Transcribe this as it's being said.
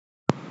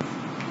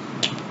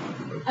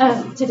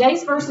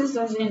Today's verses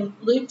are in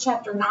Luke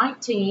chapter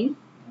 19,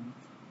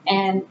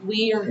 and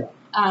we're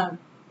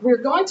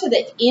going to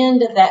the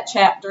end of that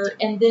chapter,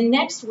 and then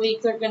next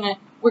week we're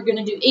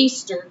gonna do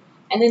Easter,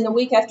 and then the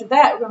week after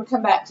that we're going to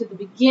come back to the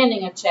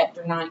beginning of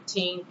chapter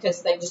 19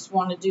 because they just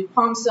want to do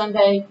Palm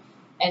Sunday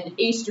and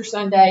Easter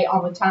Sunday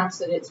on the times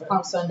that it's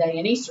Palm Sunday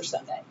and Easter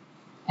Sunday,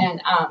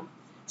 and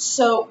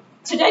so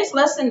today's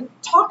lesson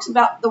talks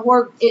about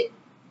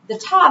the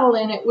title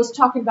in it was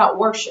talking about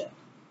worship.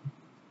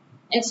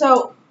 And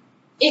so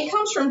it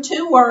comes from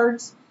two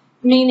words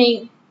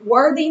meaning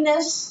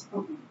worthiness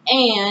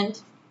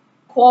and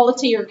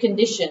quality or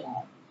condition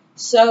of.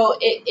 So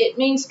it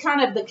means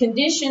kind of the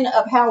condition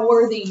of how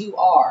worthy you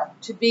are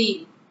to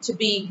be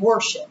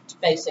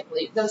worshipped,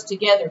 basically. It goes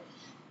together.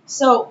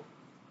 So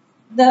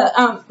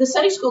the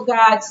Sunday school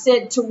guide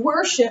said to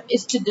worship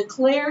is to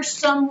declare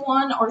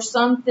someone or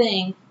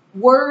something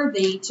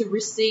worthy to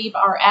receive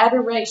our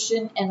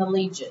adoration and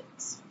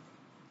allegiance.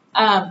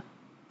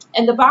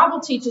 And the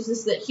Bible teaches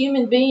us that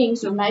human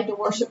beings are made to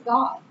worship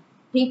God.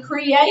 He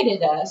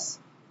created us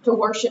to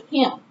worship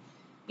Him.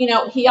 You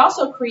know, He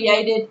also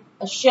created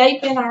a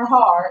shape in our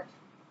heart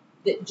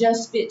that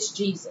just fits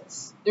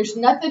Jesus. There's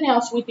nothing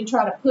else we can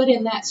try to put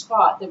in that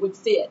spot that would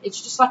fit.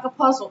 It's just like a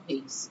puzzle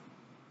piece.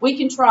 We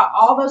can try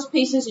all those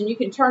pieces and you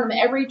can turn them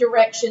every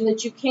direction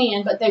that you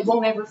can, but they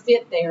won't ever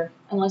fit there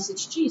unless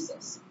it's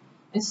Jesus.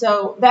 And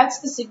so that's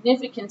the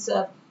significance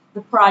of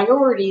the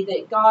priority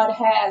that God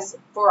has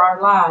for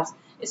our lives.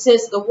 It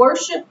says the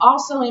worship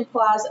also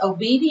implies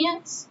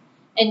obedience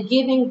and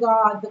giving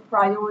God the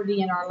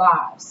priority in our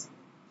lives.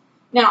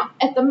 Now,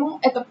 at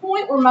the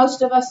point where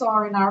most of us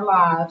are in our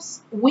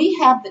lives, we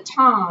have the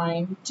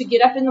time to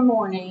get up in the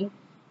morning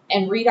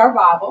and read our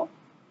Bible,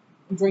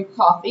 and drink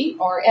coffee,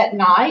 or at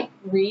night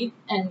read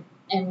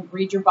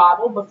your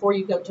Bible before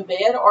you go to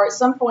bed, or at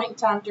some point in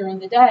time during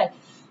the day.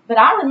 But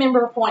I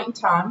remember a point in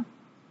time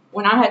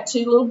when I had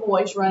two little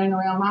boys running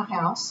around my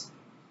house,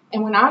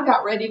 and when I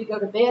got ready to go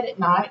to bed at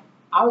night,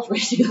 I was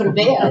ready to go to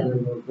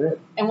bed.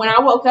 And when I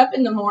woke up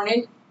in the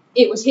morning,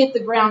 it was hit the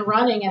ground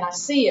running, and I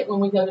see it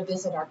when we go to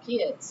visit our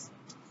kids.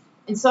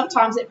 And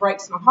sometimes it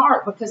breaks my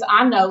heart because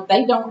I know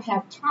they don't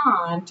have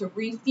time to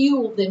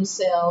refuel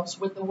themselves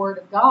with the Word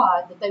of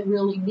God that they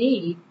really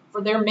need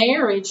for their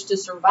marriage to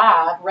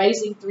survive,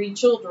 raising 3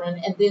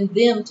 children, and then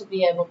them to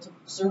be able to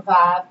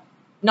survive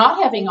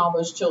not having all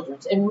those children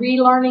and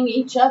relearning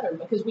each other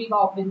because we've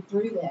all been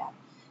through that.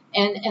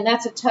 And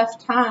that's a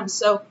tough time.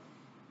 So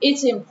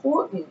it's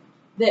important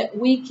that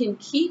we can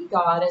keep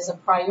God as a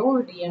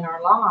priority in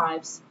our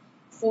lives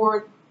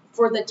for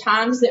the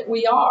times that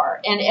we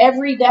are. And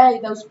every day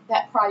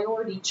that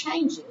priority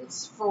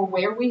changes for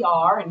where we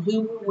are and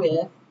who we're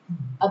with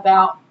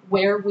about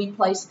where we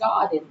place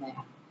God in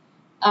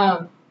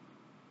that.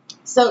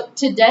 So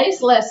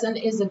today's lesson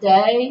is a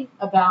day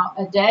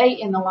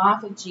in the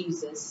life of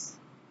Jesus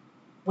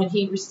when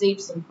He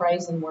received some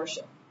praise and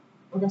worship.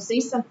 We're going to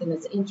see something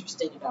that's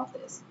interesting about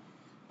this.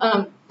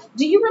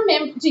 Do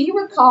you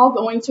recall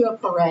going to a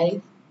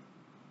parade?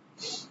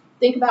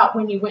 Think about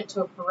when you went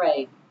to a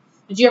parade.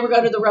 Did you ever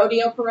go to the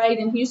rodeo parade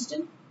in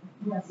Houston?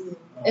 Yes.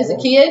 As a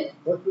kid?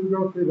 Let's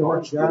go to the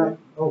March guy.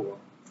 Oh.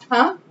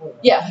 Huh?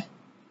 Yeah.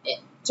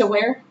 To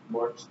where?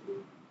 March.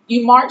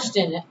 You marched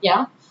in it,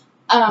 yeah.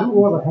 Who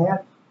wore the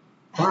hat?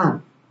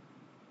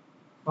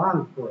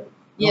 Fine parade.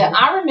 Yeah,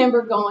 I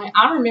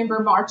remember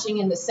marching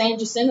in the San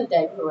Jacinto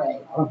Day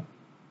parade.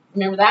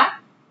 Remember that?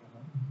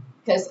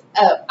 Because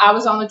I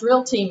was on the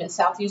drill team at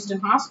South Houston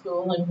High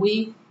School, and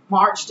we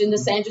marched in the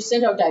San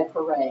Jacinto Day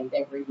parade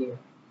every year.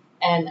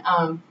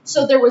 And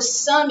so there was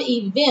some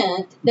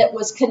event that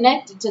was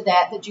connected to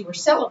that you were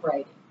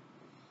celebrating.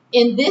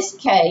 In this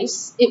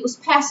case, it was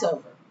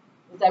Passover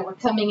that they were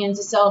coming in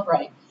to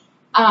celebrate.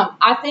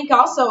 I think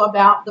also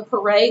about the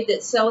parade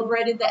that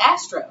celebrated the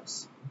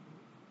Astros.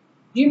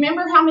 Do you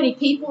remember how many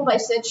people they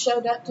said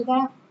showed up to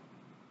that?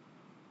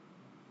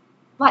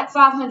 Like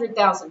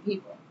 500,000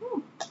 people.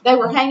 They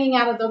were hanging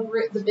out of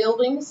the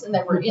buildings, and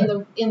they were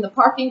in the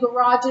parking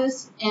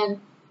garages, and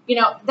you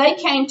know, they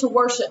came to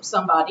worship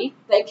somebody,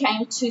 they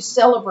came to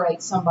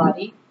celebrate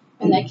somebody,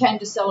 and they came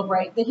to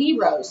celebrate the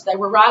heroes. They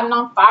were riding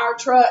on fire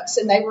trucks,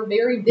 and they were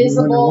very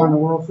visible. When they won the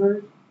World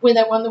Series? When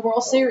they won the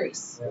World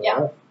Series,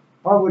 yeah.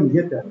 Probably wouldn't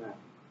get that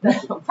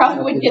now.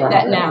 Probably wouldn't get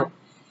that now.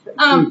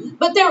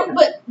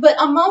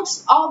 But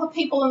amongst all the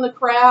people in the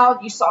crowd,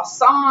 you saw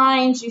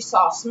signs, you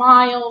saw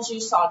smiles, you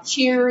saw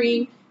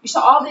cheering, you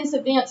saw all these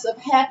events of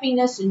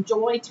happiness and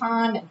joy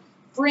time and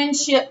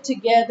friendship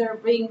together,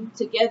 being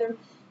together.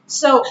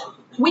 So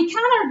we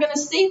kind of are going to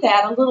see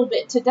that a little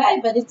bit today,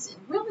 but it's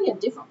really a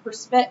different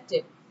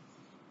perspective.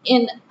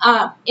 In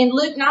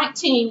Luke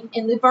 19,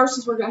 in the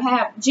verses we're going to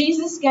have,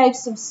 Jesus gave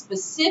some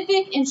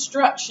specific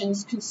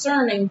instructions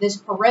concerning this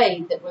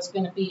parade that was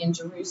going to be in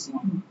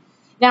Jerusalem.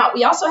 Now,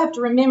 we also have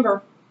to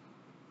remember,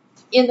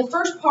 in the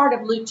first part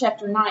of Luke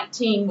chapter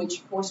 19, which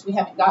of course we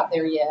haven't got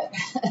there yet,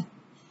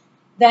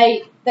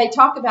 they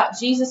talk about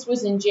Jesus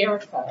was in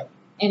Jericho.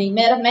 And he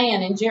met a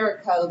man in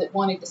Jericho that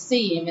wanted to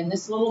see him, and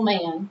this little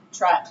man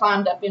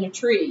climbed up in a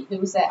tree. Who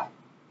was that?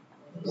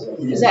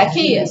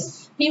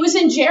 Zacchaeus. He was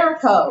in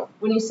Jericho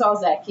when he saw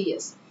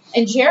Zacchaeus.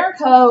 And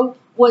Jericho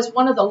was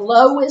one of the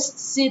lowest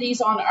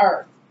cities on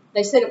earth.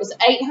 They said it was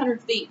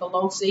 800 feet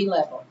below sea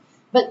level.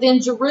 But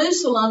then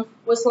Jerusalem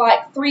was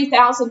like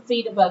 3,000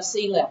 feet above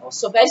sea level.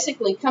 So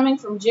basically coming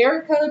from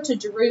Jericho to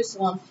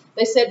Jerusalem,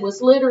 they said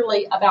was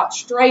literally about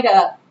straight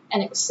up,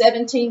 and it was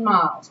 17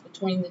 miles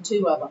between the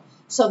two of them.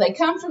 So they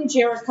come from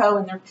Jericho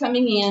and they're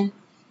coming in,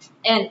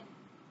 and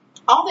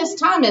all this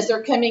time as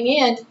they're coming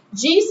in,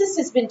 Jesus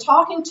has been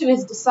talking to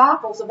his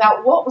disciples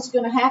about what was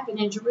going to happen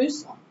in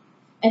Jerusalem.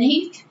 And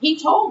he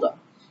told them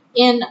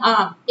in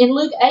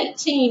Luke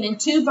 18, in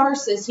 2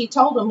 verses, he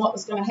told them what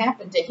was going to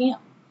happen to him.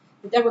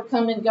 That they were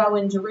come and go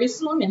in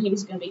Jerusalem, and he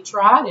was going to be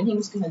tried, and he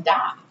was going to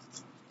die.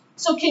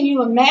 So can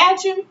you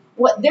imagine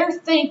what they're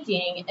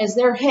thinking as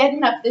they're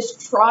trogging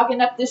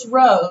up this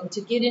road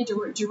to get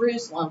into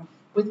Jerusalem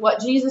with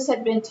what Jesus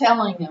had been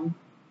telling them,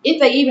 if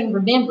they even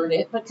remembered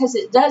it, because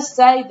it does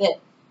say that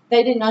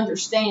they didn't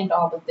understand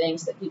all the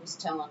things that he was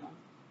telling them.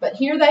 But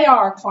here they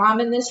are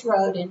climbing this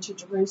road into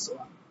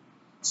Jerusalem.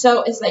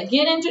 So as they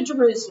get into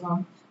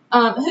Jerusalem,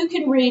 who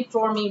can read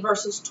for me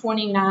verses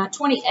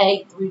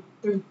 28 through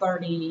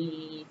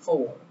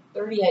 34?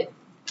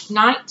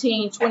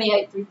 19,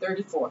 28 through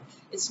 34.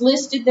 It's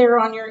listed there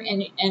on your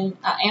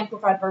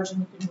Amplified version.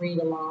 You can read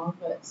along,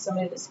 but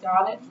somebody that's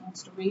got it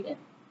wants to read it.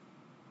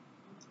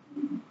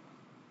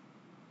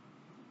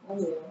 I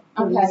will.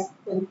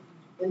 Okay.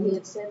 When he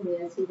had said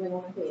this, he went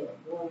on ahead,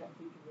 going up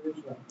to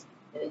Jerusalem.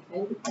 And it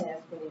came to pass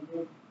when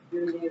he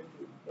drew near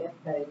to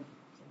Bethphage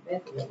and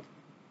Bethany,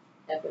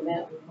 at the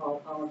mountain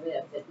called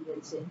Olivet, that he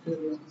had sent two of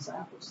his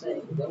disciples,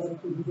 saying, "Go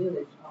into the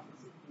village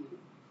opposite you,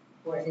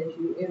 where as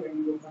you enter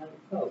you will find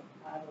a coat,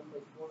 tied on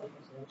which one has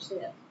never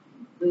sat.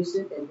 Loose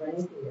it and bring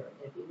it here.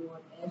 If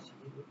anyone asks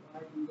you,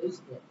 why you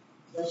loosed it,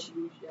 thus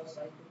you shall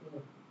say to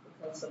him,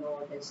 because the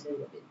Lord has need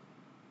of it."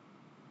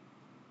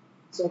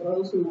 So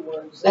those who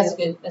were... That's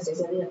good. That's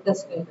good.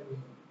 That's good.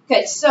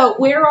 Okay, so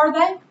where are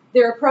they?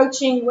 They're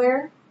approaching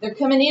where? They're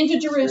coming into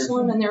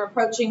Jerusalem, and they're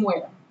approaching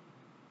where?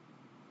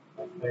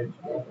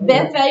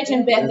 Bethphage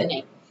and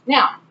Bethany.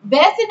 Now,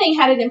 Bethany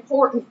had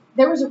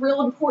there was a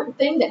real important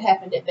thing that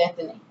happened at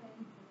Bethany.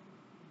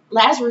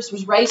 Lazarus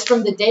was raised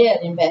from the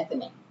dead in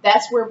Bethany.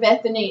 That's where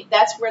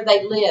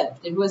they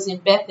lived. It was in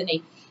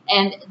Bethany.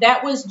 And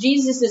that was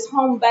Jesus'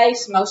 home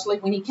base mostly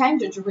when he came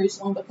to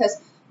Jerusalem,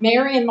 because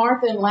Mary and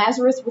Martha and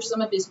Lazarus were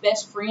some of his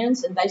best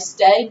friends, and they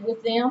stayed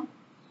with them.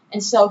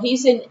 And so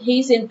he's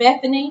in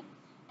Bethany,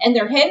 and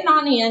they're heading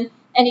on in,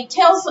 and he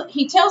tells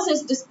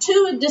his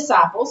two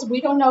disciples,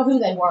 we don't know who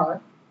they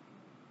were.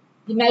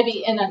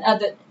 Maybe in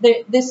another,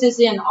 this is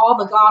in all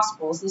the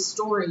Gospels, this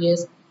story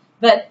is,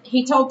 but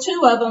he told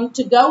two of them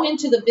to go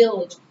into the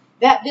village.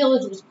 That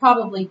village was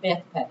probably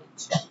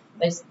Bethphage.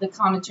 The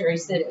commentary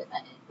said it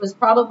was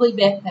probably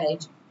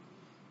Bethphage.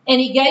 And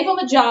he gave them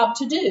a job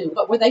to do.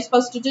 What were they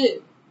supposed to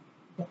do?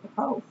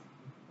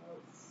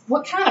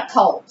 What kind of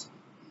colt?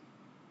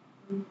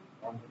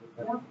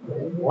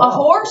 A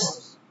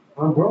horse?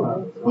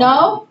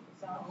 No,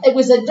 it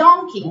was a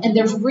donkey, and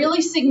there's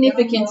really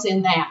significance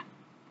in that.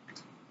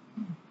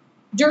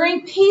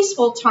 During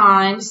peaceful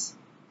times,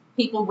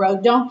 people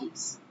rode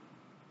donkeys.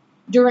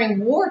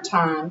 During war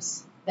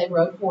times, they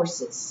rode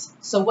horses.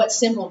 So what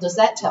symbol does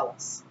that tell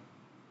us?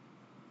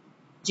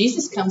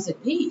 Jesus comes in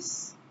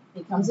peace.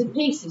 He comes in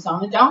peace. He's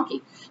on a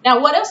donkey.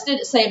 Now, what else did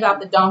it say about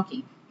the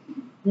donkey?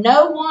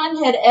 No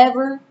one had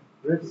ever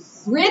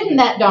ridden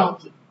that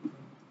donkey.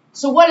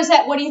 So what is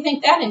that? What do you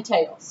think that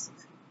entails?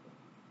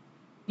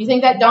 Do you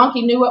think that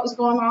donkey knew what was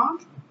going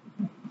on?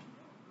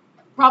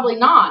 Probably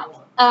not.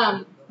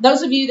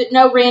 Those of you that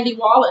know Randy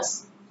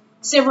Wallace,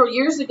 several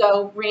years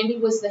ago, Randy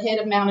was the head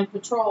of Mounted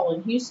Patrol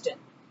in Houston.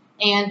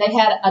 And they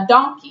had a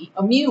donkey,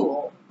 a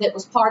mule, that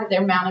was part of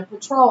their Mounted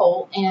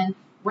Patrol. And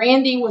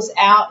Randy was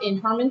out in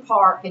Herman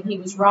Park, and he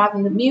was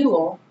riding the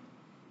mule.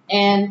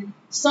 And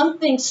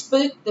something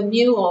spooked the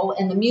mule,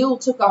 and the mule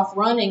took off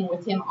running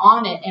with him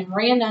on it and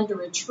ran under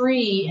a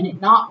tree, and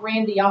it knocked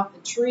Randy off the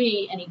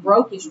tree, and he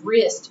broke his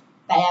wrist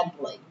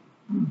badly.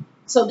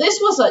 So this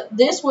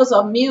was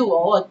a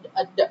mule,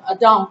 a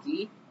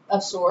donkey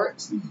of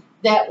sorts,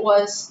 that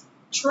was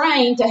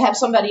trained to have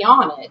somebody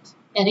on it,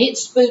 and it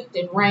spooked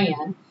and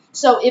ran.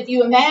 So if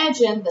you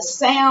imagine the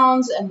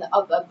sounds and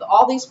of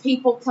all these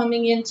people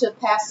coming into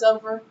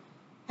Passover,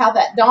 how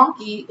that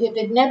donkey, if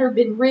it had never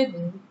been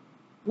ridden,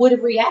 would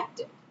have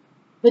reacted.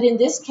 But in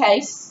this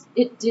case,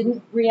 it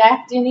didn't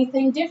react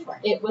anything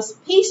different. It was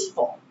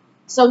peaceful.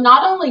 So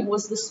not only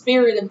was the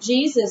Spirit of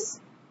Jesus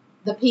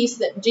the peace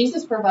that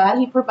Jesus provided,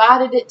 he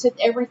provided it to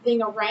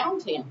everything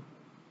around him.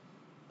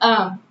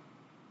 Then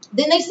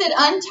they said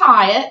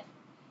untie it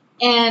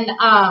and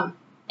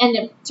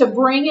to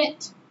bring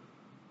it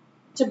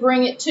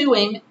to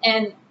him.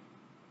 And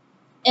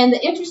the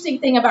interesting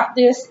thing about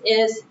this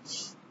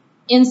is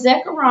in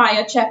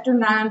Zechariah chapter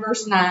 9,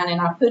 verse 9,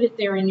 and I put it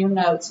there in your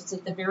notes, it's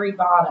at the very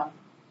bottom.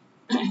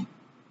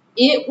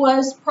 It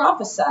was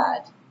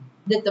prophesied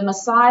that the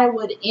Messiah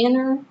would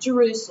enter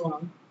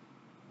Jerusalem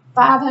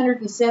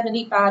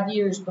 575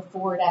 years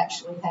before it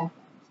actually happened.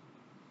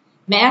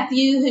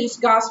 Matthew, whose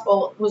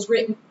gospel was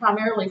written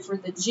primarily for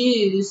the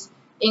Jews,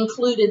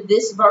 included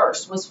this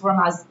verse, was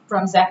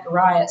from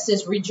Zechariah. It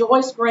says,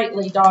 "Rejoice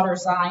greatly, daughter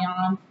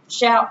Zion.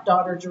 Shout,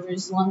 daughter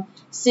Jerusalem.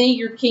 See,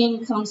 your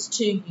king comes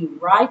to you,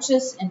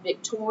 righteous and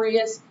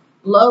victorious,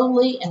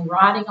 lowly and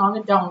riding on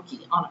a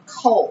donkey, on a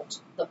colt,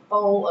 the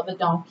foal of a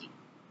donkey."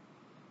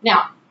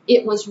 Now,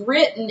 it was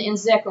written in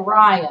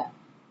Zechariah,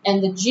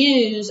 and the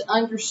Jews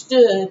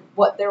understood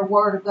what their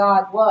word of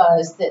God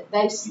was, that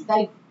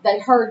they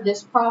heard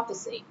this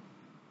prophecy.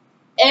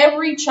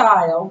 Every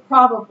child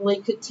probably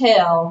could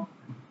tell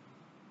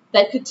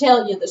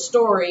you the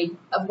story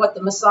of what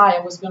the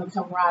Messiah was going to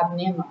come riding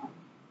in on.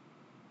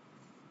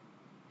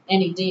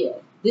 And he did.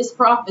 This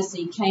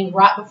prophecy came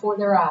right before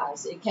their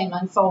eyes. It came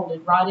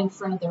unfolded right in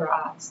front of their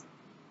eyes.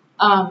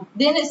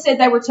 Then it said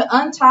they were to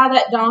untie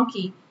that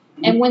donkey,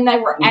 and when they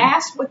were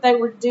asked what they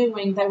were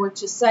doing, they were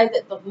to say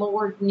that the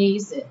Lord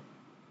needs it.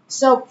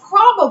 So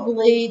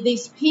probably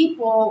these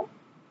people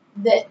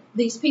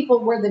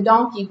where the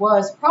donkey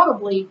was,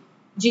 probably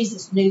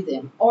Jesus knew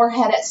them or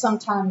had at some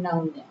time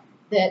known them.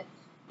 That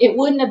it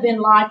wouldn't have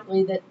been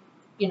likely that,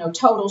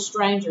 total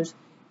strangers.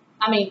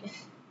 I mean,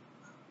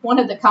 one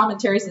of the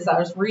commentaries as I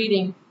was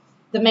reading,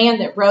 the man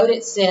that wrote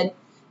it said,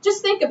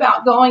 just think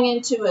about going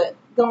into a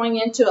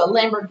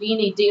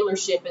Lamborghini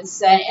dealership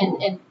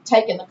and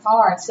taking the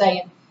car and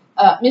saying,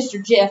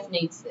 Mr. Jeff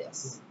needs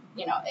this.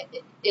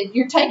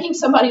 You're taking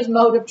somebody's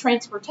mode of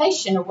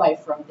transportation away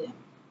from them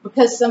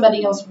because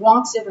somebody else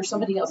wants it or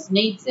somebody else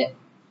needs it.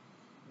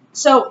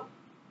 So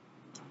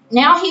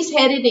now he's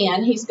headed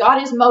in. He's got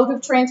his mode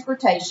of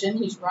transportation.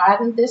 He's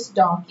riding this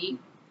donkey.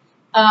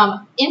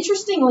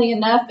 Interestingly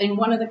enough, in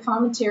one of the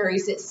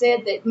commentaries, it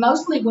said that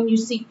mostly when you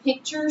see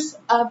pictures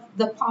of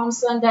the Palm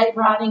Sunday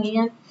riding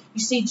in, you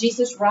see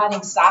Jesus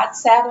riding side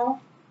saddle,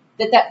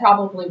 that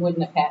probably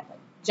wouldn't have happened.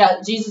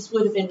 Jesus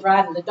would have been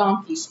riding the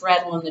donkey,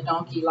 straddling the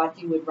donkey like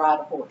you would ride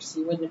a horse.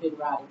 He wouldn't have been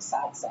riding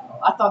side saddle.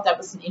 I thought that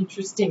was an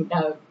interesting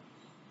note.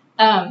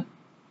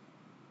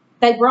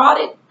 They brought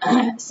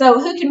it. So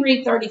who can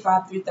read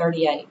 35 through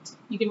 38?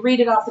 You can read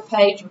it off the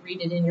page or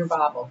read it in your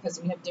Bible because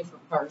we have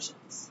different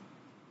versions.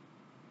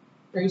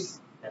 Bruce?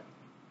 Yeah.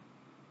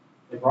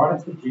 They brought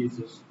it to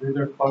Jesus, threw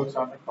their cloaks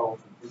on the colt,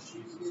 and put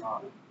Jesus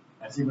on it.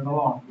 As he went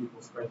along,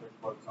 people spread their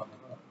cloaks on the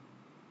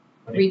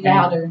road. Read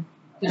louder.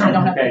 Because you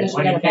don't have to.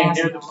 When he came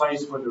near the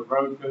place where the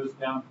road goes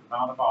down to the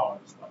Mount of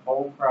Olives, the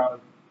whole crowd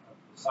of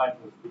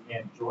disciples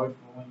began joyfully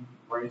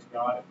to praise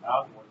God in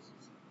loud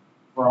voices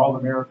for all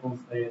the miracles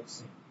they had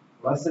seen.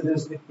 Blessed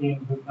is the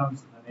King who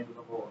comes in the name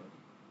of the Lord.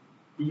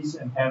 Peace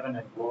in heaven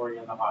and glory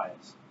in the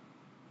highest.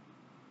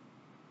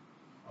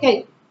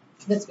 Okay,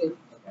 that's good.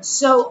 Okay.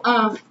 So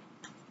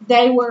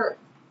they were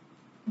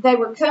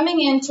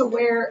coming into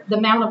where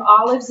the Mount of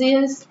Olives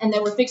is, and they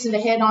were fixing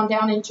to head on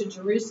down into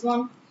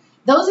Jerusalem.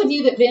 Those of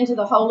you that have been to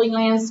the Holy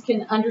Lands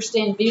can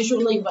understand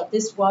visually what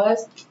this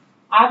was.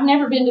 I've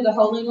never been to the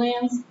Holy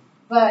Lands,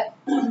 but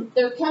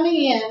they're coming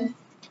in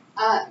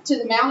to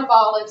the Mount of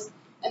Olives,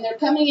 and they're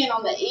coming in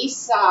on the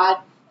east side.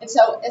 And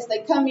so as they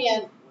come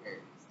in,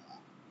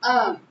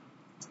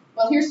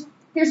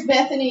 here's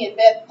Bethany and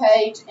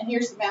Bethpage, and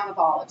here's the Mount of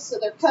Olives. So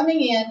they're coming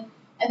in,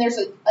 and there's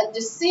a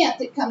descent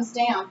that comes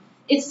down.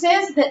 It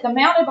says that the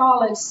Mount of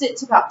Olives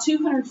sits about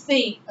 200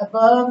 feet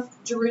above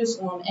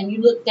Jerusalem, and you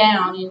look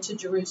down into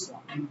Jerusalem.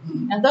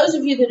 Mm-hmm. And those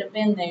of you that have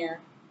been there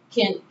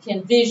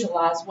can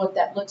visualize what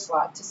that looks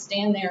like, to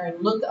stand there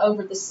and look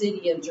over the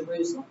city of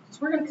Jerusalem.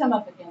 Because we're going to come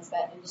up against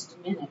that in just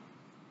a minute.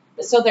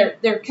 But so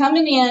they're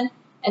coming in,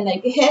 and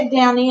they head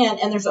down in,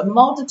 and there's a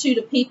multitude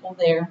of people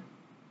there.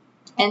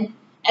 And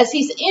as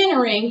he's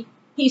entering,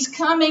 he's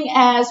coming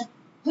as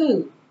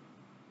who?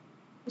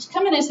 He's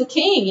coming as the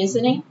king,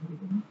 isn't he?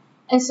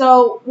 And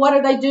so what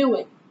are they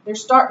doing? They're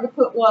starting to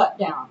put what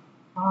down?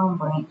 Palm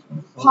branches.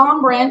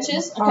 Palm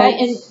branches. Okay.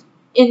 And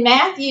in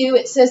Matthew,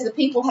 it says the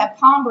people have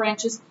palm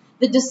branches.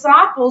 The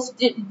disciples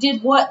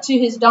did what to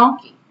his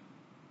donkey?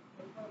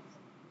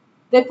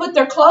 They put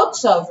their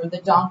cloaks over the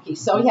donkey,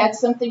 so he had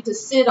something to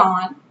sit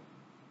on.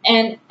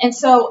 And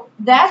so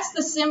that's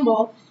the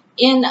symbol.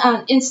 In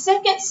 2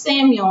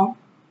 Samuel,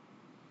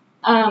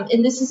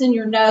 and this is in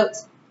your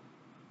notes,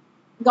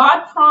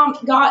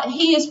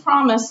 He is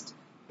promised.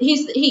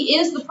 He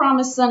is the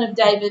promised son of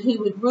David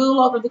who would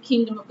rule over the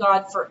kingdom of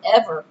God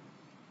forever.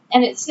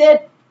 And it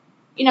said,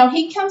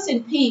 he comes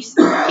in peace.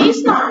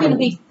 He's not going to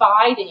be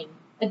fighting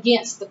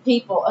against the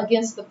people,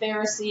 against the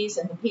Pharisees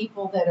and the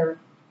people that are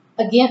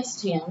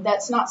against him.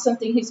 That's not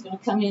something he's going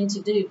to come in to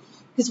do.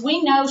 Because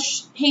we know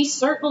he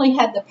certainly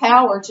had the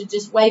power to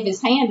just wave his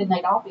hand and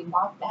they'd all be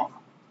wiped out.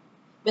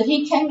 But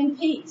he came in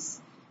peace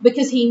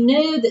because he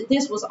knew that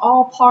this was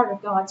all part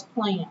of God's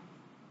plan.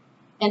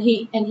 And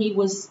he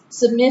was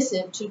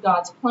submissive to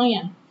God's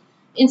plan.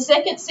 In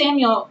 2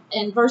 Samuel,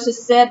 in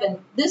verses 7,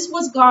 this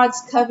was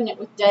God's covenant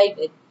with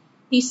David.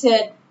 He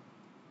said,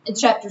 in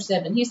chapter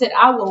 7, he said,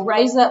 I will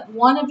raise up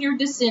one of your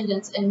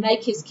descendants and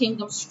make his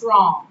kingdom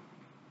strong.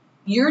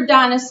 Your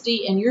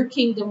dynasty and your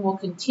kingdom will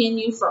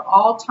continue for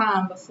all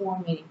time before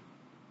me.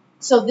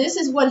 So this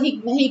is what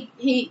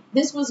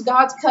this was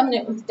God's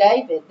covenant with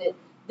David.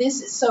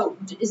 Is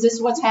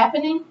this what's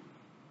happening?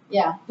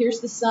 Yeah, here's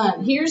the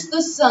son. Here's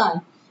the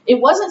son. It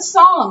wasn't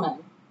Solomon,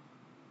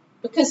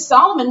 because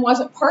Solomon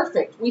wasn't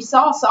perfect. We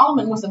saw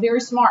Solomon was a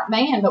very smart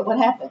man, but what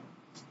happened?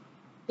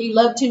 He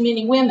loved too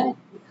many women.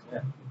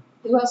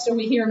 Who else are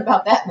we hearing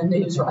about that in the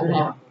news right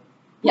now?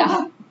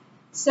 Yeah.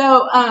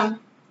 So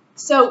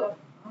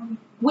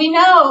we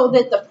know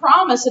that the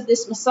promise of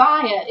this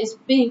Messiah is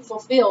being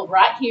fulfilled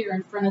right here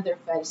in front of their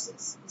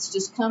faces. It's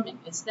just coming.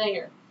 It's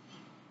there.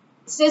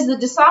 It says the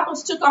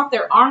disciples took off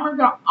their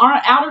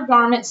outer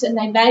garments and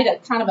they made a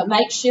kind of a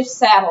makeshift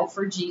saddle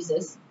for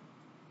Jesus.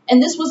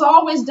 And this was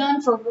always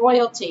done for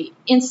royalty.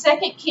 In 2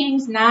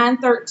 Kings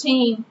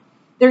 9:13,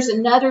 there's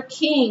another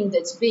king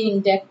that's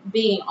being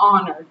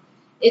honored.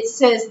 It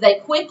says they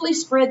quickly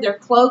spread their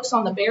cloaks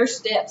on the bare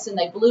steps and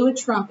they blew a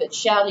trumpet,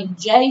 shouting,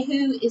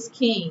 "Jehu is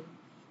king."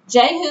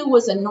 Jehu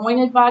was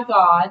anointed by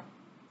God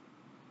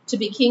to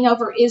be king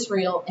over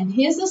Israel, and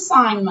his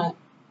assignment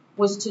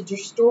was to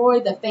destroy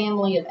the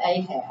family of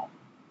Ahab.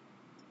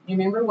 You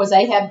remember, was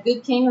Ahab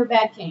good king or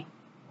bad king?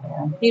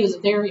 Yeah. He was a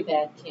very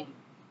bad king.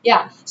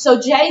 Yeah, so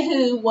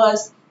Jehu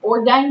was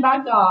ordained by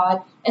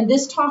God, and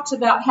this talks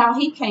about how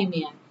he came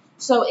in.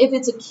 So if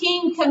it's a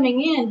king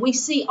coming in, we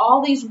see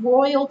all these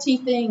royalty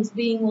things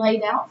being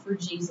laid out for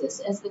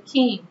Jesus as the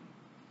king.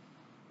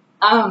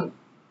 And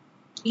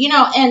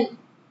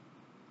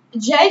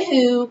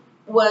Jehu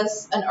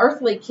was an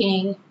earthly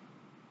king,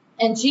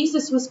 and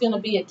Jesus was going to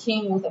be a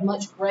king with a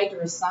much greater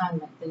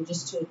assignment than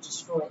just to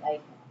destroy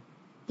Ahab.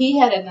 He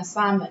had an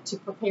assignment to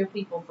prepare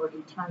people for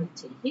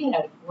eternity. He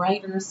had a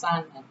greater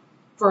assignment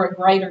for a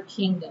greater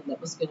kingdom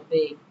that was going to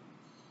be.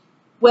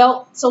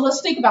 Well, so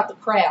let's think about the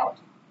crowd.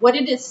 What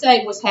did it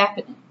say was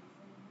happening?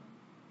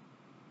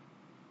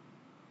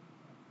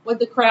 What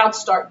did the crowd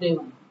start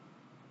doing?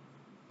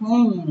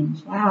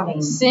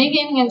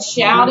 Singing and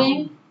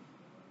shouting.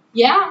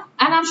 Yeah,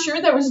 and I'm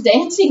sure there was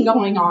dancing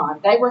going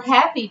on. They were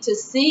happy to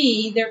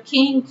see their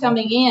king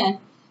coming in.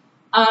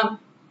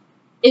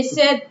 It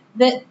said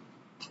that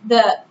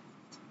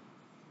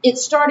it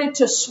started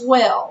to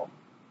swell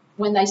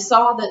when they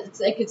saw that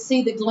they could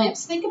see the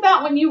glimpse. Think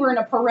about when you were in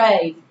a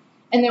parade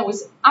and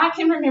I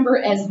can remember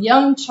as a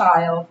young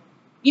child,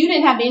 you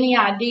didn't have any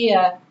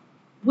idea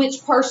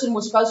which person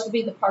was supposed to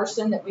be the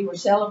person that we were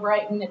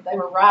celebrating, if they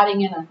were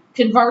riding in a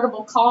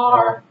convertible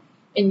car,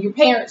 and your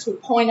parents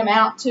would point them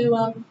out to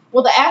them.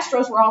 Well, the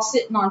Astros were all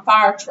sitting on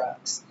fire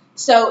trucks.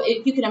 So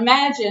if you can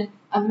imagine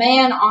a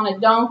man on a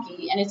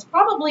donkey, and it's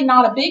probably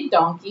not a big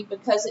donkey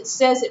because it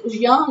says it was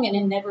young and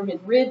had never been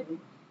ridden.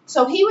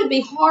 So he would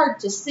be hard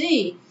to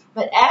see.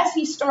 But as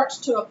he starts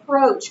to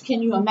approach,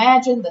 can you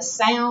imagine the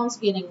sounds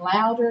getting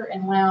louder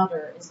and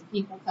louder as the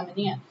people coming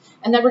in?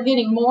 And they were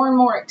getting more and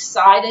more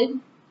excited.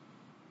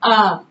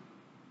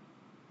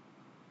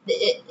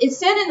 It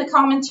said in the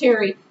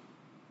commentary,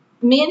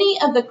 many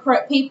of the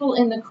people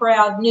in the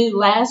crowd knew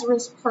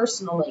Lazarus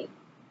personally.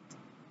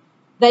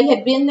 They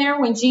had been there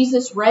when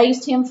Jesus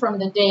raised him from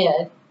the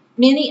dead.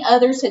 Many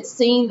others had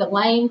seen the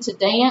lame to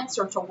dance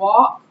or to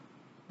walk,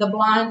 the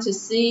blind to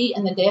see,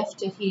 and the deaf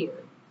to hear.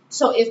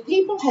 So if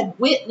people had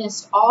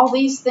witnessed all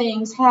these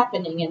things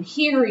happening and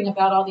hearing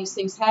about all these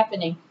things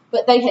happening,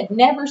 but they had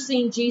never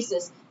seen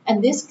Jesus,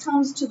 and this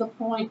comes to the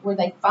point where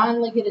they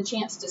finally get a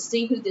chance to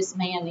see who this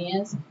man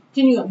is,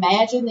 can you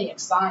imagine the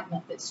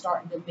excitement that's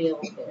starting to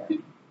build there?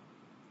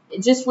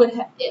 It just would,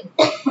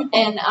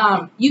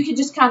 you could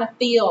just kind of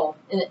feel,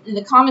 and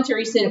the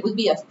commentary said it would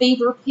be a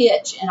fever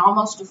pitch and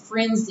almost a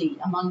frenzy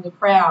among the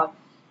crowd.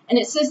 And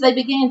it says they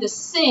began to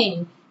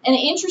sing. And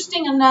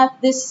interesting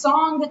enough, this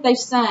song that they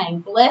sang,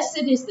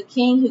 "Blessed is the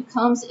King who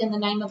comes in the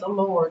name of the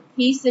Lord,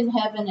 peace in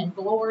heaven and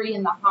glory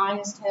in the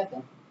highest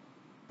heaven."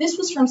 This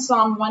was from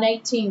Psalm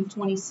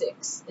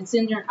 118:26. It's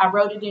in there. I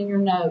wrote it in your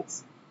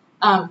notes.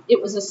 It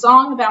was a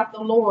song about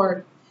the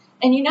Lord.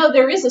 And you know,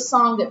 there is a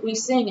song that we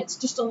sing. It's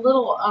just a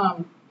little,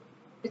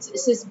 it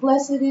says,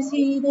 "Blessed is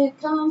he that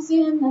comes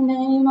in the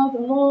name of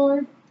the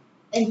Lord."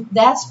 And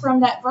that's from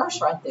that verse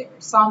right there,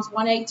 Psalms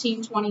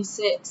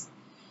 118:26.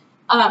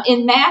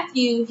 In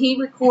Matthew, he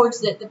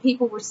records that the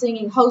people were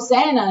singing,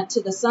 "Hosanna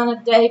to the Son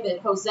of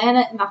David,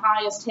 Hosanna in the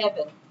highest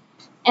heaven."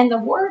 And the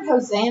word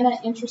Hosanna,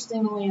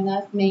 interestingly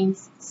enough,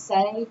 means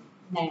save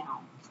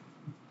now.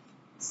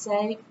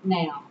 Save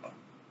now.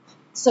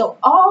 So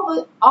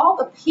all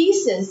the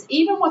pieces,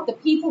 even what the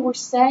people were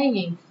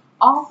saying,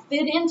 all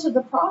fit into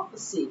the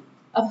prophecy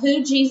of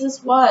who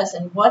Jesus was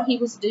and what he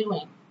was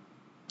doing.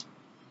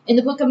 In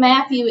the book of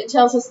Matthew, it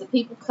tells us the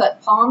people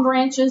cut palm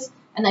branches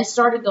and they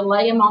started to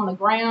lay them on the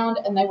ground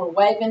and they were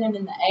waving them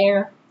in the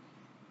air.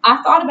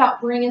 I thought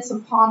about bringing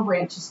some palm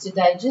branches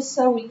today just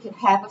so we could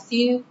have a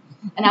few.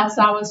 And as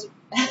I was...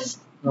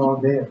 They're all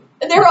dead.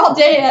 They're all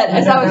dead.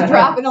 As I was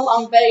driving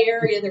along Bay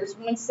Area, there's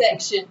one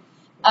section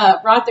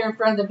right there in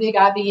front of the big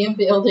IBM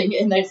building,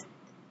 and there's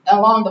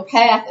along the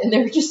path, and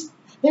they're just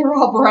They were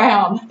all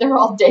brown. They're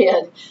all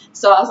dead.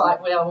 So I was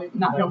like, well, we're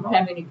not going to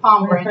have any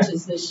palm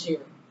branches this year.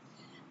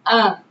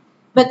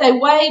 But they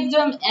waved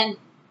them,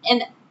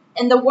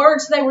 and the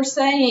words they were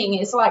saying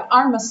is like,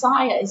 our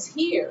Messiah is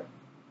here.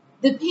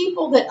 The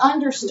people that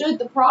understood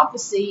the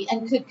prophecy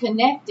and could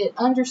connect it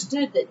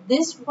understood that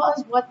this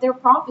was what their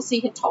prophecy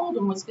had told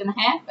them was going to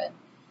happen.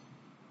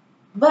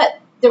 But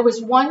there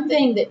was one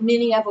thing that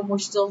many of them were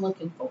still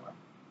looking for.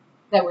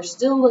 They were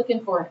still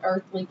looking for an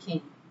earthly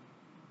king.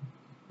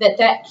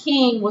 That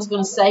king was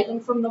going to save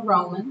them from the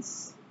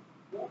Romans,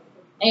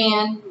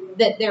 and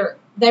that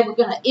they were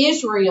going to,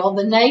 Israel,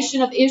 the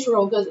nation of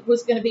Israel,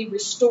 was going to be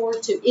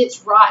restored to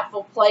its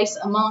rightful place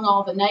among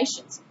all the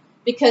nations,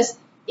 because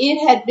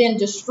it had been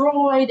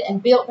destroyed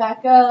and built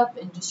back up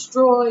and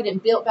destroyed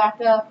and built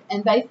back up,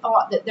 and they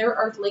thought that their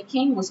earthly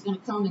king was going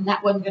to come, and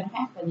that wasn't going to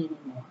happen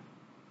anymore.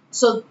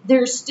 So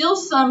there's still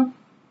some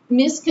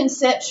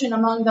misconception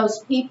among those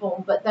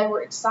people, but they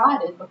were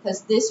excited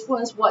because this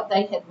was what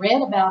they had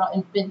read about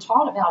and been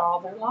taught about all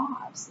their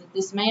lives, that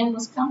this man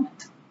was coming.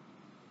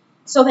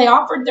 So they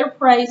offered their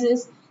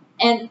praises,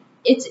 and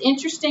it's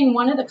interesting,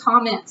 one of the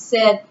comments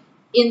said,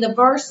 in the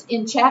verse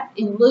in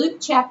Luke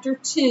chapter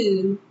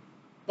 2,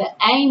 the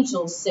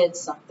angels said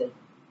something.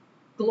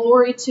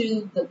 Glory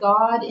to the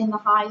God in the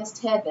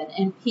highest heaven,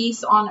 and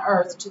peace on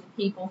earth to the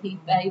people he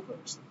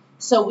favors.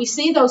 So we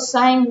see those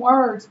same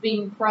words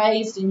being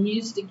praised and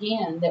used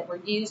again that were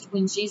used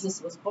when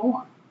Jesus was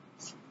born.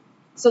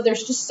 So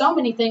there's just so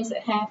many things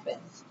that happen.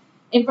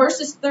 In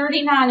verses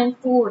 39 and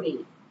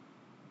 40,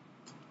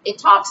 it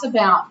talks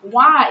about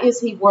why is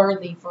he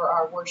worthy for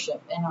our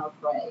worship and our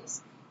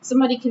praise.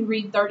 Somebody can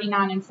read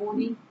 39 and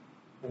 40.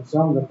 And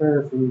some of the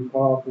Pharisees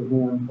called to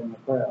him from the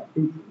crowd,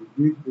 Teacher,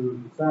 rebuke your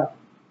disciples.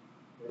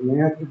 And he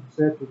answered and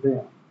said to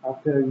them, I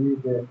tell you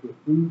that if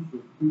these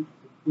should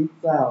keep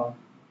silent,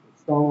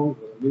 the stones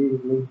will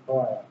immediately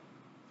fly out.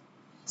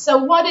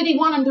 So what did he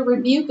want them to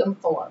rebuke them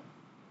for?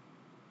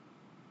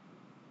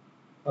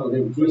 Oh,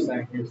 they were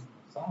saying he's the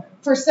Messiah.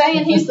 For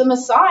saying he's the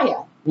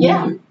Messiah.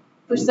 Yeah,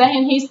 for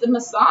saying he's the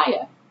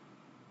Messiah.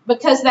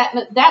 Because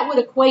that would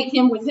equate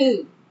him with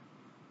who?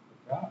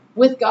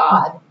 With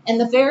God. And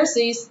the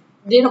Pharisees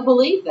didn't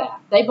believe that.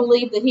 They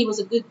believed that he was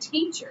a good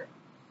teacher.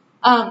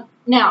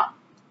 Now,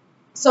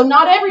 so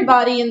not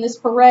everybody in this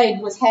parade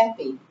was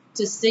happy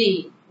to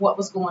see what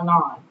was going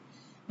on.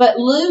 But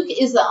Luke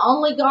is the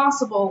only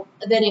gospel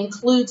that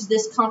includes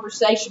this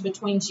conversation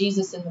between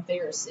Jesus and the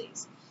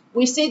Pharisees.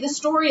 We see the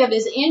story of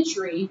his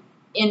entry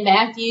in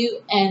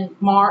Matthew and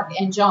Mark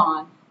and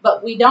John,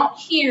 but we don't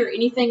hear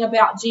anything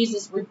about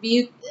Jesus'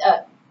 rebuke.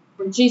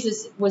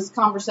 Jesus'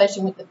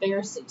 conversation with the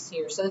Pharisees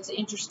here, so it's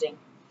interesting.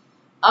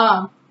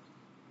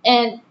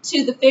 And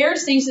to the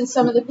Pharisees and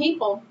some of the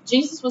people,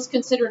 Jesus was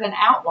considered an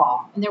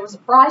outlaw, and there was a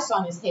price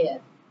on his head.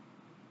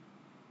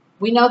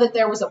 We know that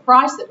there was a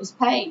price that was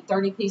paid,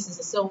 30 pieces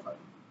of silver.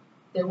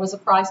 There was a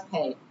price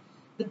paid.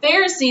 The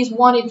Pharisees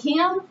wanted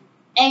him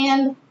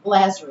and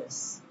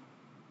Lazarus.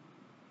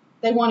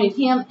 They wanted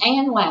him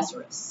and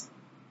Lazarus.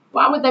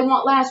 Why would they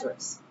want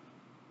Lazarus?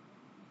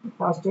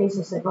 Because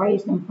Jesus had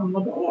raised him from the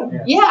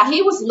dead. Yeah,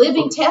 he was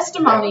living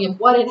testimony of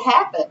what had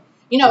happened.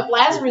 You know, if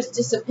Lazarus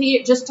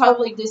disappeared, just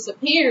totally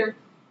disappeared,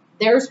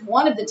 there's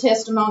one of the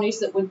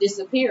testimonies that would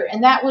disappear.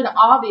 And that would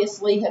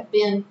obviously have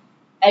been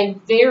a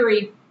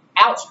very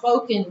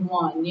outspoken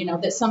one, you know,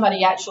 that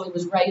somebody actually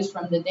was raised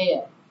from the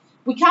dead.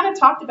 We kind of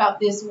talked about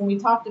this when we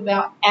talked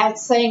about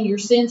saying your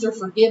sins are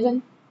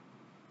forgiven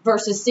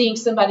versus seeing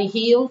somebody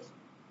healed.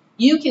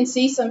 You can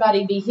see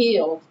somebody be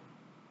healed.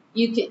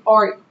 If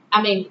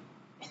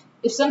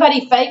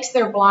somebody fakes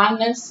their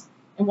blindness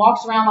and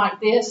walks around like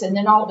this, and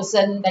then all of a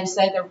sudden they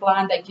say they're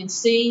blind, they can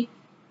see,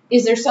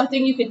 is there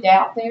something you could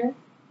doubt there?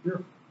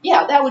 Sure.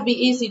 Yeah, that would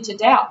be easy to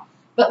doubt.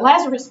 But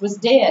Lazarus was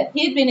dead.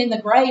 He had been in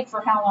the grave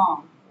for how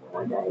long?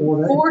 4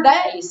 days. 4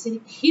 days.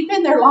 He'd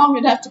been there long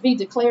enough to be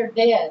declared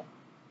dead.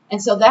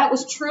 And so that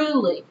was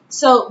truly.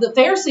 So the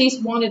Pharisees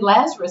wanted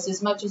Lazarus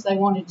as much as they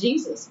wanted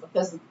Jesus,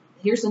 because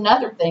here's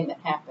another thing that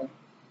happened.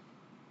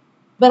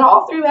 But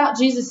all throughout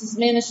Jesus'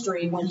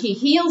 ministry, when he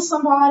healed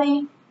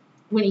somebody,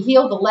 when he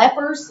healed the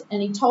lepers,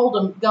 and he told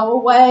them, go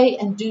away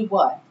and do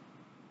what?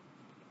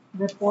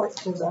 Report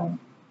to the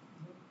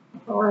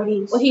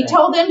authorities. Well, he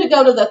told them to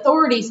go to the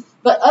authorities,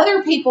 but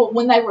other people,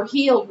 when they were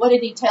healed, what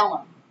did he tell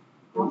them?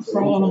 Don't say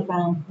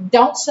anything.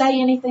 Don't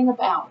say anything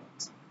about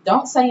it.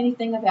 Don't say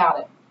anything about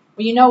it.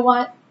 Well, you know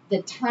what?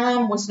 The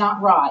time was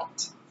not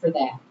right for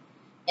that.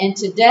 And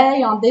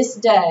today, on this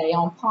day,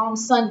 on Palm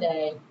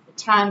Sunday, the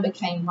time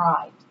became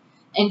right.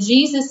 And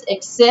Jesus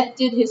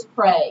accepted his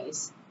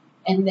praise.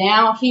 And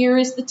now here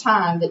is the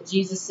time that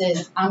Jesus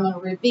says, I'm going to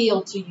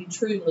reveal to you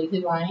truly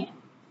who I am.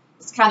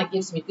 This kind of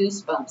gives me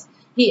goosebumps.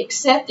 He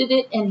accepted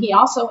it, and he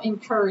also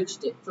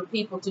encouraged it for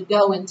people to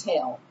go and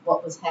tell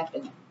what was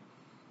happening.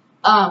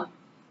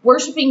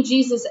 Worshipping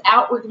Jesus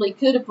outwardly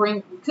could have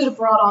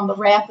brought on the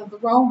wrath of the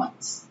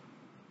Romans,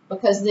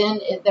 because then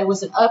there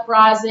was an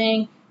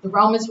uprising, the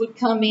Romans would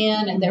come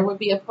in, and there would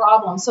be a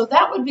problem. So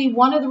that would be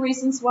one of the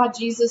reasons why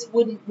Jesus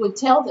would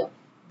tell them,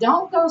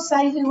 don't go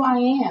say who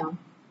I am,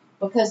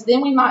 because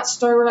then we might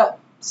stir up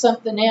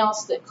something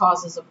else that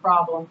causes a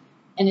problem,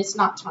 and it's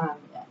not time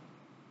yet.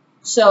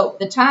 So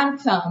the time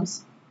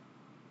comes.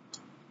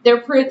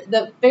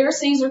 The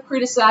Pharisees are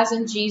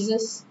criticizing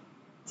Jesus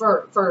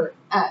for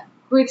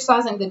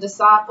criticizing the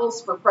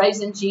disciples for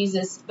praising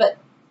Jesus, but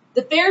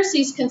the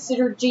Pharisees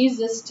considered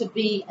Jesus to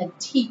be a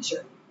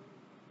teacher,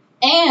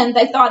 and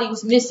they thought he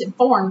was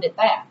misinformed at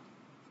that,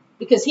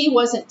 because he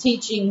wasn't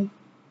teaching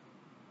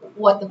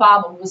what the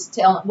Bible was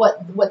telling,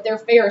 what their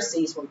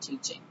Pharisees were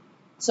teaching.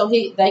 So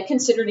they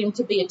considered him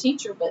to be a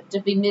teacher, but to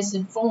be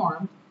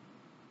misinformed.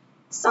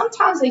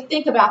 Sometimes they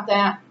think about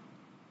that.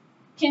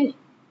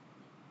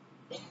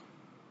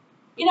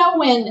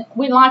 When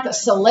like a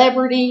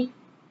celebrity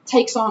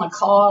takes on a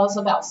cause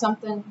about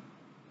something,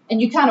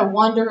 and you kind of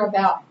wonder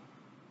about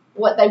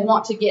what they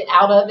want to get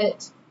out of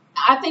it,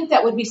 I think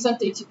that would be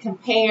something to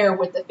compare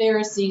with the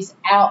Pharisees'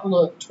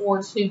 outlook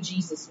towards who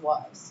Jesus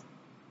was.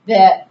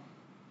 That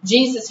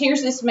Jesus,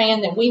 here's this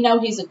man that we know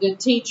he's a good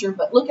teacher,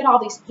 but look at all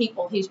these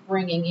people he's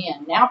bringing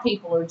in. Now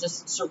people are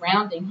just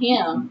surrounding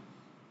him,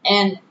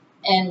 and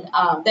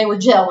they were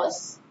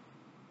jealous,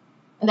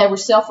 and they were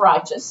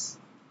self-righteous,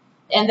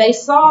 and they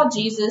saw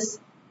Jesus.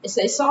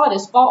 They saw it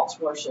as false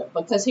worship,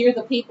 because here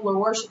the people are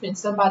worshiping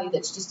somebody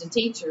that's just a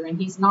teacher,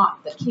 and he's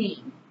not the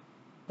king,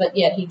 but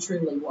yet he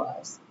truly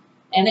was.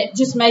 And it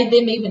just made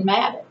them even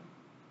madder.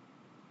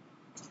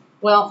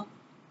 Well,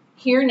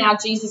 here now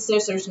Jesus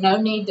says there's no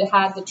need to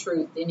hide the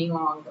truth any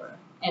longer.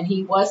 And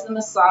he was the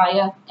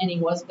Messiah, and he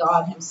was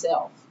God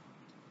himself.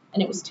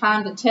 And it was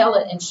time to tell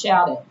it and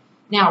shout it.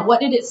 Now, what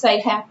did it say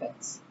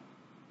happens?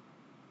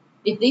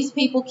 If these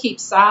people keep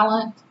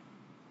silent,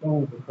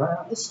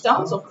 the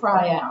stones will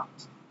cry out.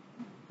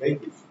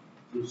 Thank you.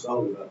 There's a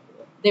song about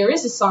that. There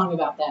is a song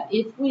about that.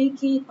 If we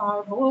keep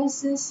our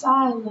voices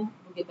silent.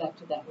 We'll get back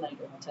to that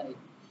later, I'll tell you.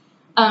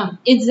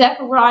 In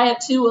Zechariah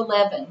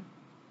 2:11,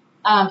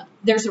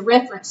 there's a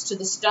reference to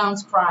the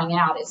stones crying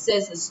out. It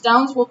says, the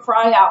stones will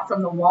cry out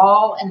from the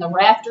wall, and the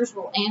rafters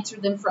will answer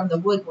them from the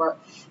woodwork.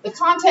 The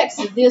context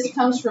of this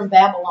comes from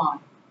Babylon.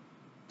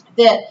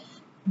 That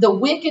the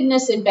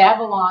wickedness in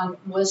Babylon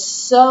was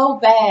so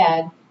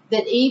bad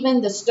that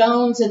even the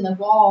stones and the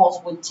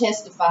walls would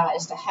testify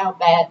as to how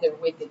bad their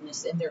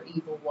wickedness and their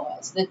evil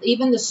was. That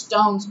even the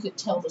stones could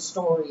tell the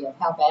story of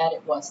how bad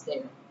it was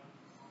there.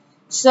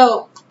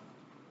 So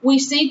we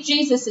see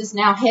Jesus is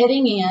now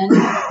heading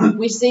in.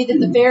 We see that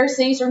the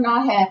Pharisees are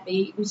not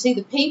happy. We see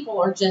the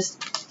people are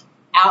just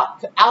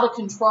out of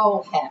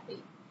control happy.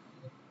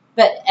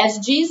 But as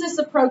Jesus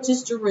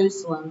approaches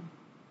Jerusalem,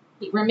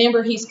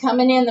 remember he's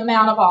coming in the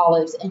Mount of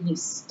Olives, and he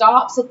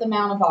stops at the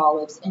Mount of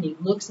Olives, and he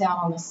looks out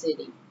on the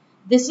city.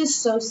 This is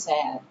so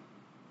sad.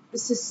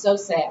 This is so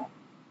sad.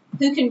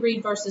 Who can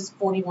read verses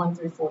 41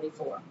 through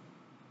 44?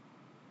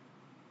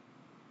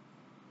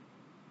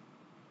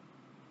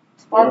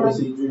 As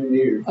he drew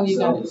near, Oh, he you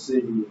saw got it. the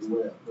city and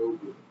wept over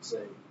it,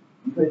 saying,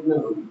 You have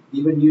known,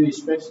 even you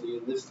especially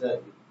in this day,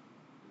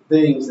 the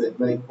things that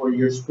make for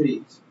your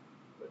speech,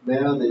 but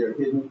now they are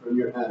hidden from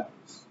your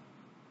eyes.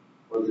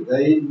 For the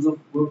days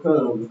will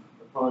come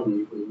upon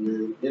you when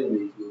your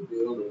enemies will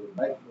build an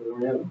embankment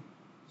around you,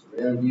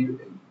 surround you,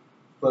 and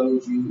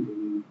close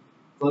you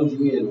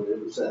in on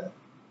every side,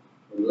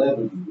 and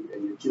level you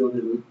and your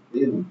children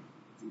within you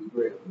to the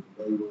ground.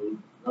 They will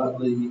not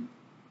leave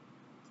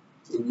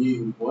in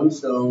you one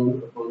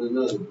stone upon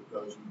another,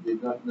 because you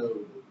did not know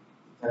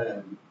the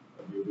time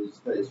of your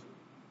visitation.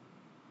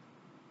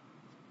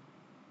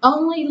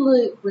 Only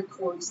Luke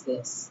records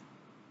this.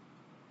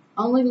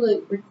 Only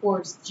Luke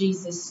records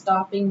Jesus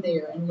stopping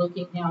there and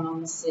looking down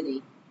on the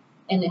city,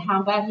 and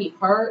how bad he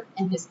hurt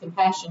and his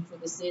compassion for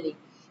the city.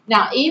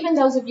 Now, even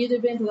those of you that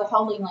have been to the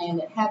Holy Land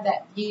that have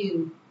that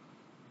view,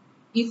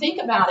 you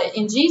think about it,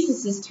 in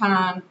Jesus'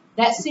 time,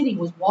 that city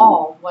was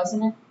walled,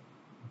 wasn't it?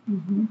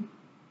 Mm-hmm.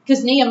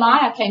 Because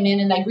Nehemiah came in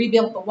and they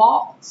rebuilt the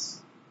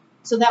walls.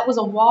 So that was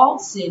a walled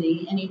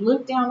city, and he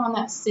looked down on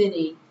that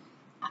city.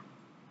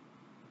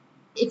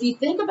 If you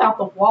think about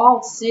the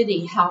walled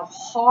city, how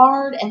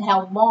hard and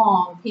how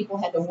long people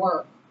had to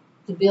work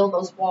to build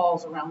those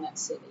walls around that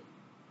city.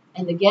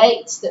 And the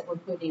gates that were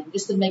put in,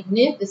 just the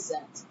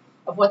magnificence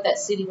of what that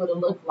city would have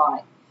looked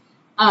like.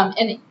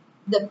 And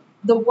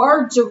the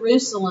word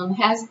Jerusalem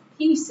has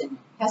peace in it,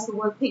 has the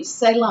word peace.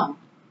 Selam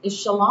is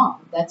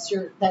shalom. That's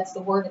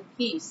the word of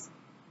peace.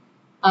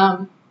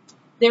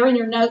 There in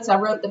your notes, I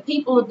wrote, the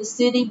people of the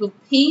city with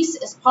peace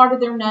as part of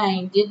their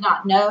name did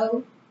not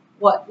know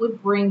what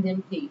would bring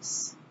them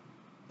peace.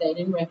 They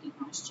didn't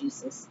recognize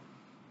Jesus.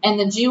 And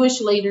the Jewish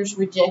leaders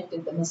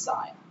rejected the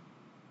Messiah.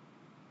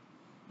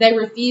 They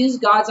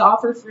refused God's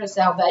offer for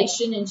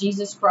salvation in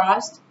Jesus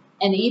Christ,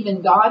 and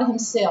even God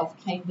himself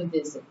came to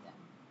visit them,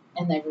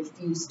 and they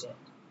refused it.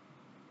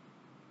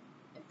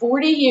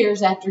 40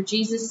 years after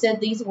Jesus said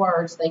these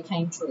words, they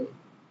came true.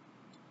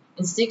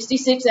 In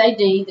 66 AD,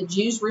 the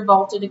Jews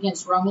revolted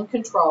against Roman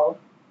control.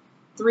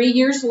 3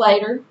 years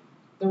later,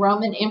 the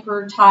Roman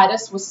Emperor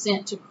Titus was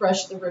sent to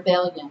crush the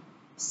rebellion.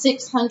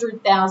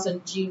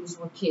 600,000 Jews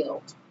were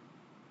killed.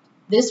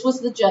 This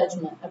was the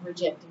judgment of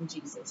rejecting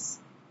Jesus.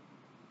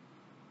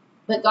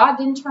 But God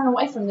didn't turn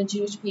away from the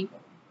Jewish people.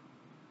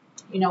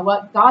 You know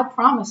what? God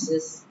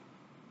promises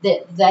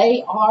that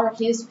they are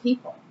His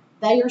people.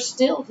 They are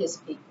still His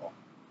people.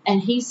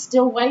 And He's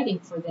still waiting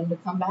for them to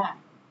come back.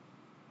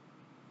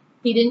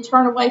 He didn't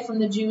turn away from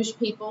the Jewish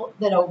people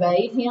that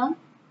obeyed Him,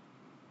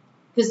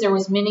 because there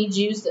was many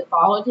Jews that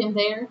followed Him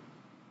there.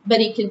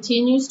 But He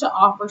continues to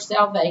offer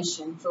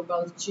salvation for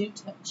both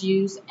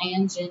Jews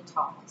and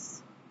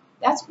Gentiles.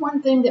 That's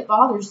one thing that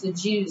bothers the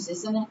Jews,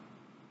 isn't it?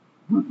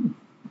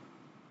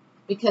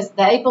 Because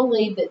they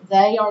believe that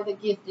they are the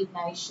gifted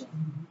nation,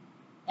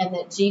 and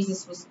that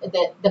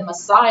that the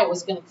Messiah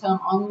was going to come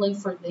only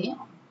for them.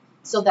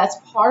 So that's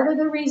part of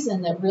the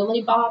reason that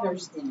really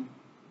bothers them.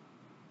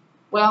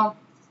 Well,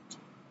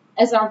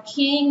 as our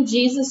King,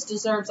 Jesus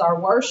deserves our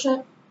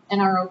worship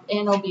and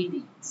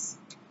obedience.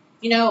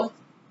 You know,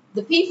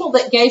 the people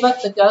that gave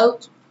up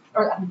the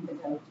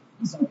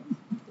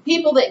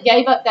people that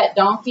gave up that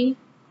donkey,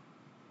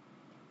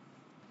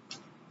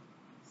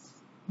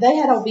 they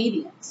had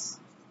obedience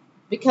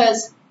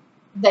because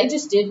they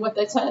just did what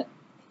they said.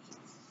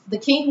 The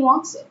King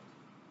wants it.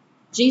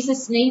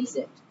 Jesus needs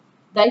it.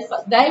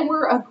 They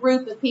were a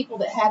group of people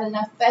that had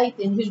enough faith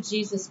in who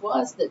Jesus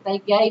was that they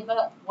gave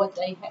up what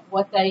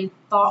they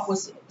thought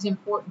was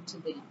important to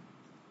them.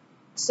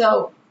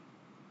 So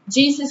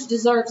Jesus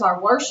deserves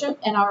our worship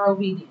and our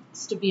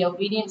obedience, to be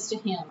obedience to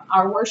Him.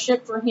 Our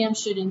worship for Him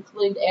should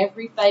include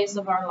every phase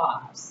of our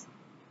lives: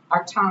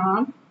 our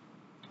time,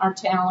 our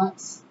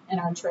talents, and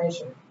our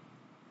treasure.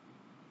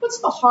 What's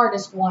the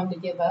hardest one to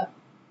give up?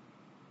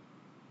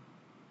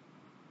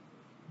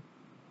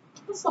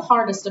 What's the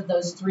hardest of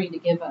those three to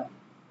give up?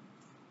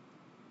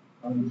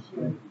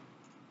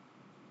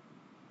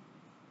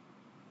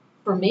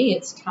 For me,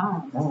 it's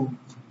time.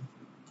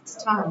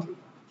 It's time.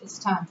 It's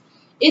time.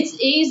 It's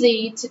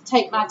easy to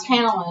take my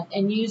talent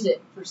and use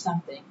it for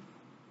something.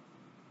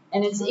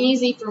 And it's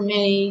easy for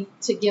me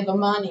to give a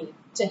money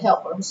to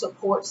help or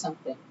support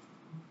something.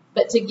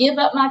 But to give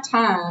up my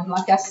time,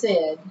 like I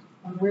said,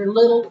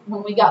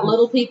 when we got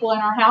little people in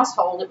our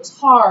household, it was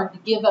hard to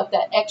give up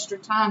that extra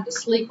time to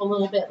sleep a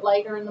little bit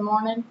later in the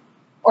morning,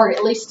 or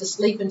at least to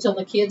sleep until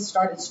the kids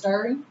started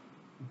stirring.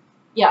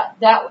 Yeah,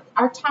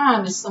 our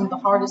time is some of the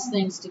hardest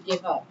things to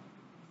give up.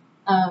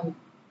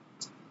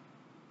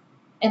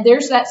 And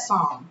there's that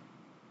song.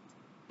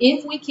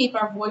 If we keep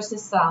our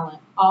voices silent,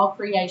 all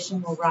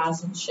creation will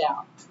rise and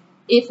shout.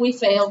 If we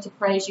fail to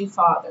praise you,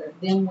 Father,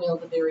 then will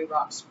the very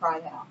rocks cry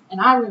out.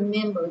 And I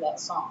remember that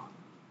song.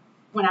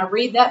 When I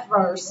read that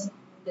verse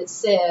that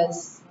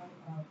says,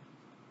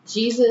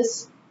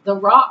 Jesus, the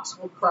rocks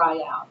will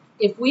cry out.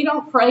 If we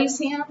don't praise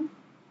Him,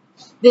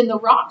 then the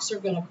rocks are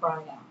going to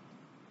cry out.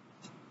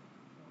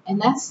 And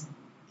that's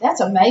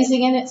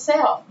amazing in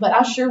itself. But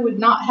I sure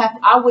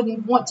I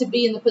wouldn't want to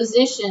be in the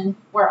position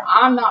where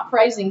I'm not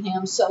praising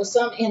Him, so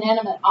some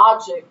inanimate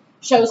object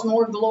shows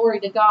more glory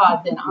to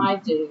God than I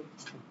do.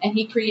 And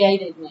He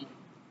created me.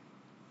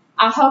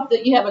 I hope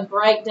that you have a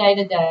great day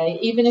today,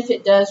 even if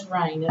it does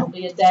rain. It'll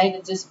be a day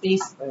to just be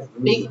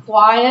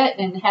quiet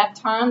and have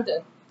time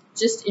to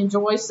just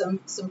enjoy some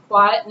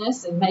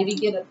quietness and maybe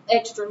get an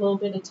extra little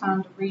bit of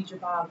time to read your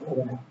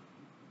Bible.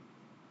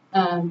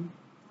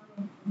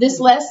 This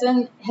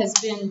lesson has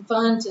been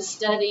fun to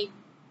study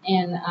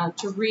and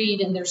to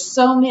read, and there's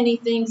so many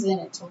things in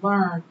it to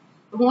learn.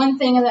 The one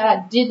thing that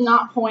I did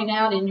not point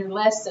out in your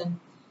lesson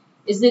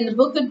is in the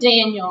book of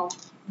Daniel.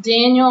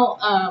 Daniel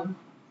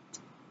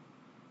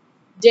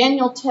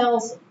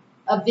tells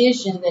a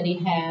vision that he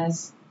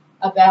has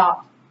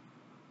about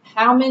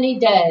how many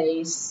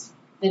days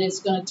that it's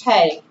going to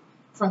take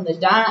from the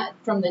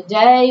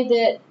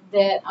day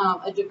that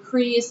a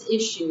decree is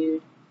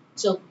issued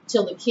till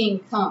the king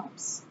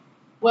comes.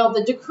 Well,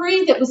 the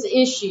decree that was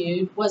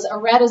issued was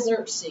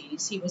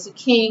Artaxerxes. He was a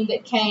king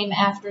that came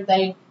after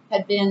they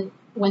had been,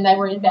 when they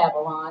were in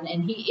Babylon,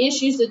 and he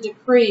issues a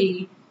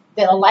decree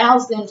that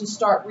allows them to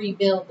start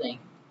rebuilding.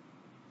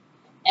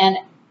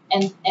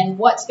 And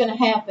what's going to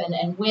happen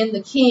and when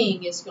the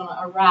king is going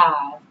to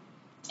arrive.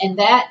 And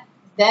that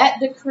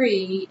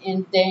decree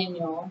in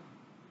Daniel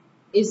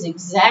is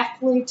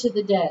exactly to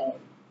the day.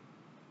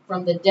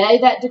 From the day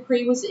that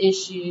decree was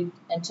issued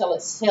until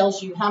it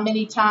tells you how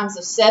many times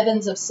of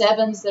sevens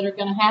that are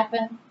going to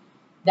happen,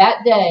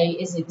 that day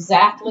is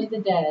exactly the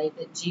day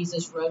that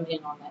Jesus rode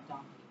in on that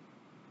donkey.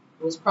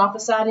 It was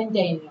prophesied in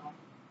Daniel,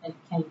 and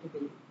it came to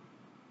be.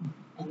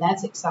 And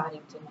that's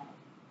exciting to know.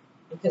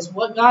 Because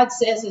what God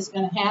says is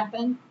going to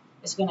happen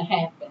is going to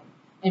happen.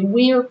 And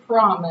we are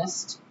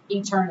promised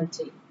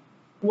eternity.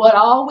 What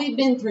all we've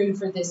been through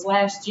for this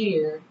last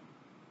year,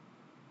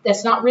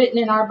 that's not written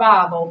in our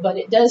Bible, but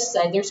it does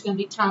say there's going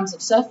to be times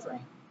of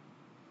suffering.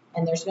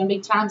 And there's going to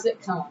be times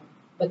that come.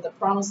 But the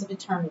promise of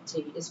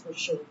eternity is for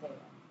sure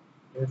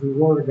there. Every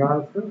word of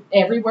God is true.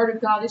 Every word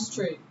of God is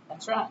true.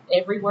 That's right.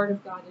 Every word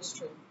of God is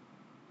true.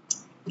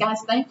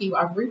 Guys, thank you.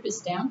 Our group is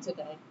down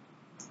today.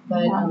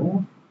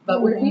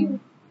 But we're here.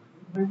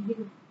 We're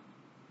here.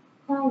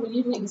 Carl, will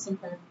you lead us in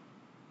prayer?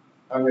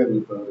 Our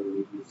Heavenly Father,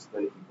 we just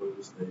thank you for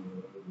this day,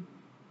 Lord.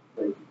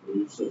 Thank you for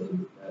your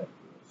Son that died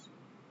for us.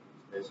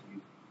 ask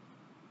you,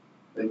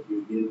 thank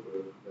you again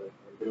for our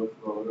health,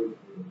 Lord,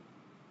 and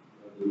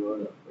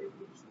Lord, I pray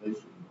for this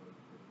nation, Lord,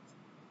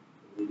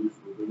 that the leaders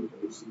will do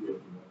what they see every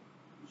night.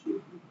 We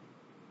should do.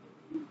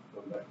 We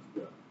come back to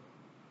God.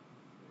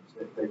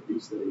 And take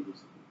these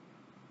things,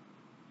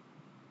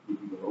 give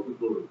you all the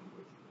glory for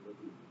what you're going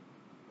to do.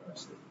 In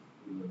Christ's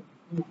name.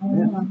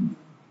 Amen.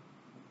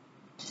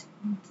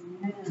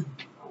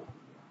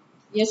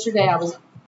 Yesterday I was